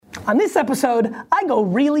On this episode, I go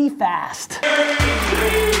really fast.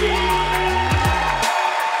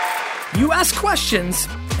 You ask questions,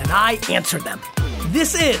 and I answer them.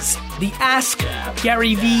 This is the Ask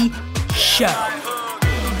Gary V Show.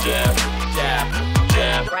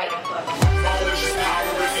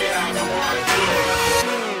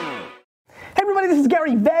 Hey everybody, this is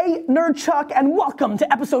Gary V, Nerdchuck, and welcome to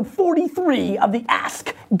episode 43 of the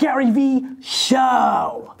Ask Gary V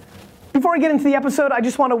Show. Before I get into the episode, I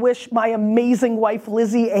just want to wish my amazing wife,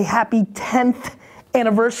 Lizzie, a happy 10th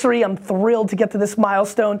anniversary. I'm thrilled to get to this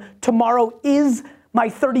milestone. Tomorrow is my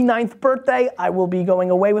 39th birthday. I will be going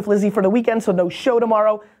away with Lizzie for the weekend, so no show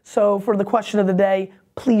tomorrow. So for the question of the day,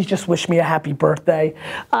 please just wish me a happy birthday.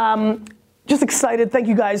 Just excited. Thank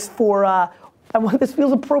you guys for... this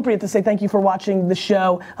feels appropriate to say thank you for watching the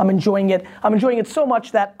show. I'm enjoying it. I'm enjoying it so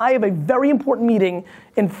much that I have a very important meeting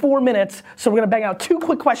in 4 minutes. So we're gonna bang out 2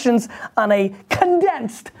 quick questions on a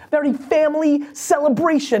condensed, very family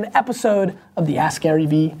celebration episode of the Ask Gary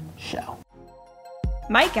V Show.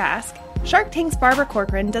 Mike asks, Shark Tank's Barbara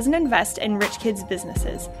Corcoran doesn't invest in rich kids'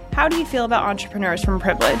 businesses. How do you feel about entrepreneurs from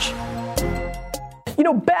privilege? You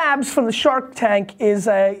know, Babs from the Shark Tank is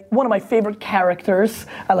one of my favorite characters.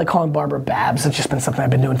 I like calling Barbara Babs. It's just been something I've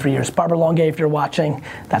been doing for years. Barbara Longay, if you're watching,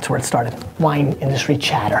 that's where it started. Wine industry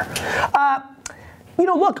chatter. You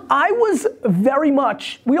know, look, I was very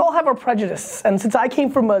much, we all have our prejudices, and since I came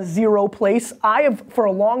from a zero place, I have for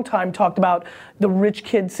a long time talked about the rich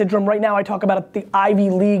kid syndrome. Right now I talk about it, the Ivy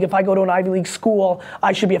League. If I go to an Ivy League school,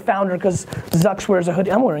 I should be a founder because Zucks wears a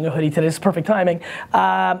hoodie. I'm wearing a hoodie today, it's perfect timing.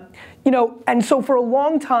 You know, and so for a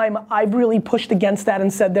long time, I've really pushed against that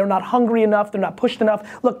and said they're not hungry enough, they're not pushed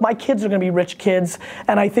enough. Look, my kids are gonna be rich kids,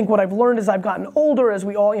 and I think what I've learned as I've gotten older, as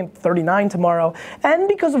we all, I'm 39 tomorrow, and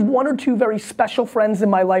because of 1 or 2 very special friends in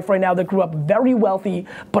my life right now that grew up very wealthy,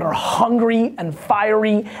 but are hungry and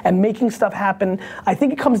fiery and making stuff happen, I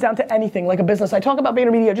think it comes down to anything, like a business. I talk about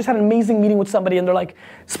VaynerMedia, I just had an amazing meeting with somebody and they're like,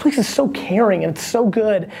 this place is so caring and it's so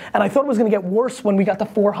good, and I thought it was gonna get worse when we got to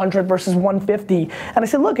 400 versus 150, and I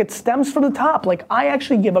said, look, it stems from the top. Like, I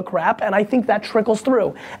actually give a crap, and I think that trickles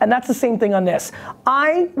through. And that's the same thing on this.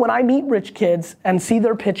 When I meet rich kids and see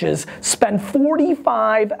their pitches, spend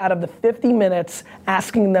 45 out of the 50 minutes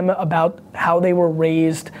asking them about how they were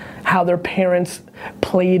raised, how their parents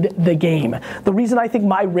played the game. The reason I think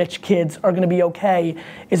my rich kids are gonna be okay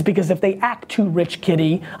is because if they act too rich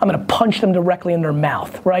kitty, I'm gonna punch them directly in their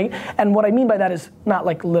mouth, right? And what I mean by that is not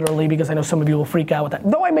like literally, because I know some of you will freak out with that.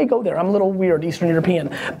 Though I may go there, I'm a little weird, Eastern European.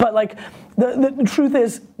 But like, the truth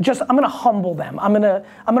is, just I'm gonna humble them. I'm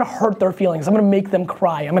gonna hurt their feelings. I'm gonna make them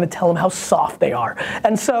cry. I'm gonna tell them how soft they are.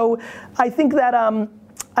 And so I think that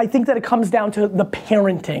it comes down to the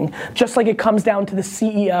parenting, just like it comes down to the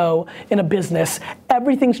CEO in a business.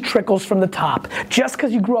 Everything trickles from the top. Just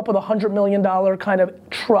because you grew up with $100 million kind of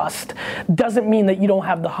trust doesn't mean that you don't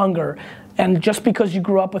have the hunger. And just because you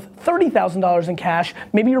grew up with $30,000 in cash,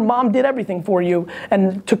 maybe your mom did everything for you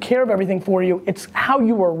and took care of everything for you. It's how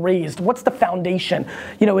you were raised. What's the foundation?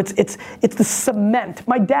 You know, it's the cement.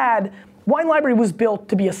 My dad, Wine Library was built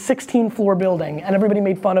to be a 16-floor building, and everybody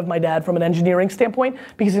made fun of my dad from an engineering standpoint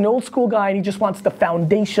because he's an old school guy and he just wants the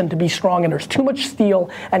foundation to be strong, and there's too much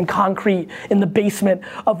steel and concrete in the basement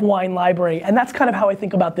of Wine Library. And that's kind of how I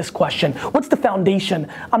think about this question. What's the foundation?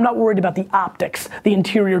 I'm not worried about the optics, the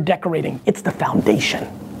interior decorating. It's the foundation.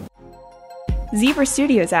 Zebra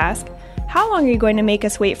Studios ask, how long are you going to make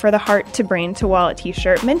us wait for the heart to brain to wallet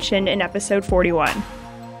t-shirt mentioned in episode 41?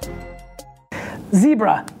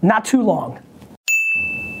 Zebra, not too long.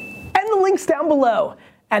 And the link's down below.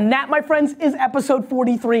 And that, my friends, is episode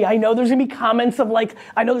 43. I know there's gonna be comments of like,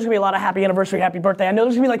 I know there's gonna be a lot of happy anniversary, happy birthday. I know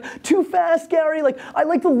there's gonna be like, too fast, Gary. Like, I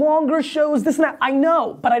like the longer shows, this and that. I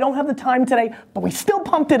know, but I don't have the time today, but we still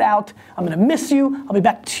pumped it out. I'm gonna miss you. I'll be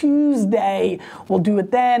back Tuesday. We'll do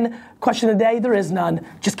it then. Question of the day, there is none.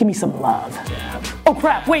 Just give me some love. Oh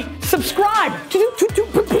crap, wait, subscribe.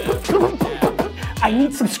 I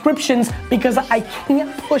need subscriptions because I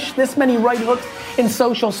can't push this many right hooks in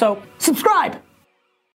social, so subscribe.